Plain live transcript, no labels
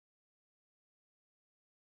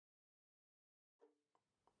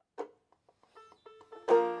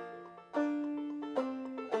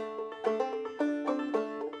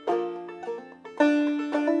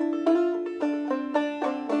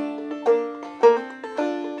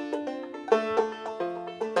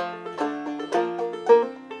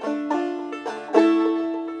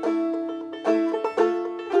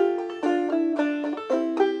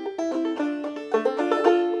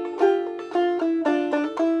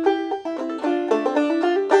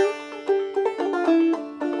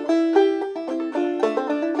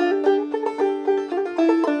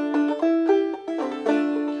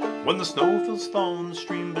the snowfields thaw and the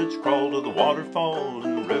stream beds crawl to the waterfall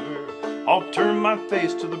and the river, I'll turn my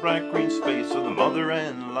face to the bright green space of the mother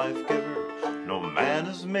and life giver. No man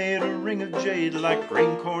has made a ring of jade like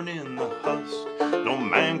green corn in the husk. No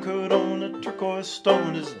man could own a turquoise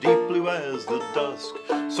stone as deep blue as the dusk.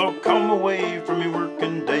 So come away from your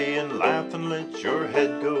working day and laugh and let your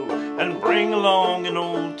head go, and bring along an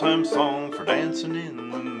old time song for dancing in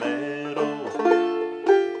the meadow.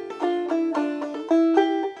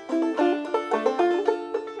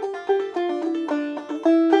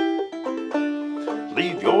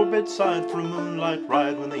 Leave your bedside for a moonlight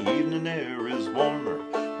ride when the evening air is warmer.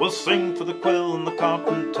 We'll sing for the quail and the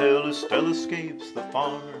cottontail as still escapes the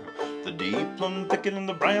farmer. The deep plum thicket and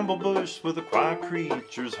the bramble bush where the quiet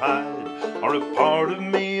creatures hide are a part of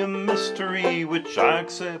me, a mystery which I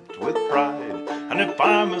accept with pride. And if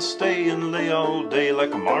I must stay and lay all day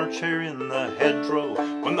like a March hare in the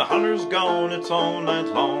hedgerow, when the hunter's gone it's all night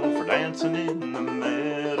long for dancing in the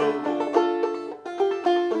meadow.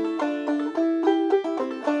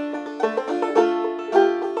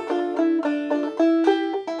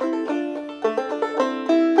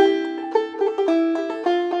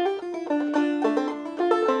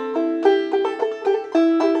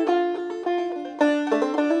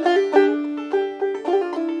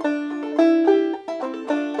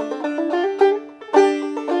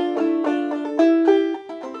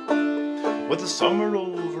 With the summer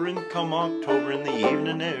over and come October and the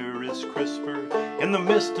evening air is crisper, in the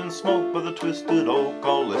mist and smoke by the twisted oak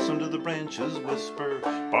I'll listen to the branches whisper.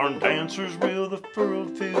 Barn dancers reel the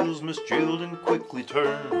furrowed fields misjeweled and quickly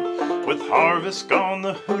turn. With harvest gone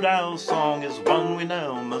the hoot owl's song is one we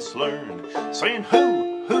now must learn, saying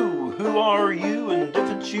who are you? And if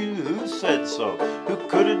it's you, who said so? Who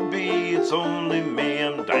could it be? It's only me,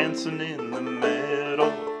 I'm dancing in the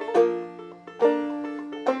meadow.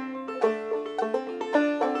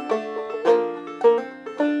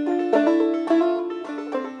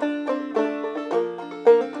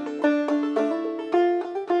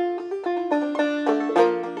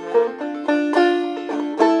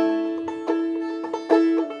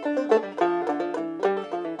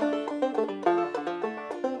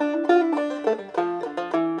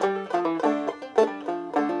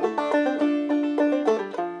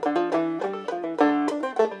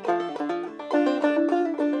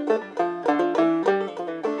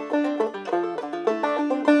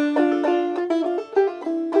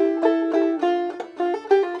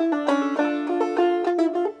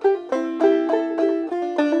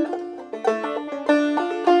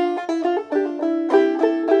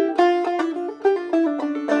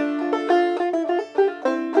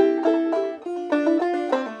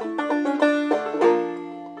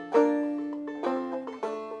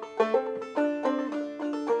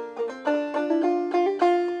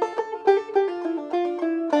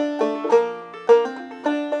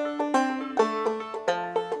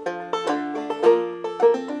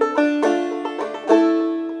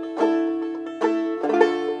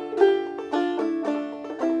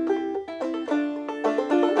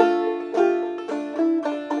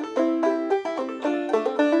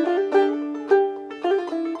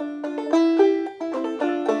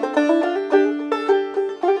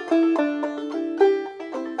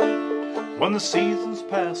 When the seasons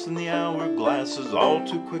pass and the hourglass is all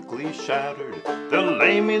too quickly shattered, they'll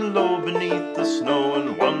lay me low beneath the snow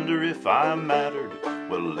and wonder if I mattered.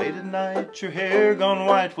 Well, late at night, your hair gone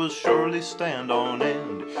white will surely stand on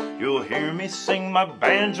end. You'll hear me sing, my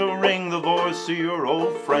banjo ring, the voice of your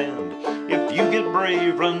old friend. If you get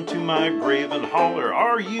brave, run to my grave and holler,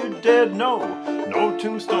 are you dead? No, no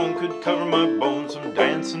tombstone could cover my bones, I'm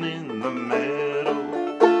dancing in the meadow.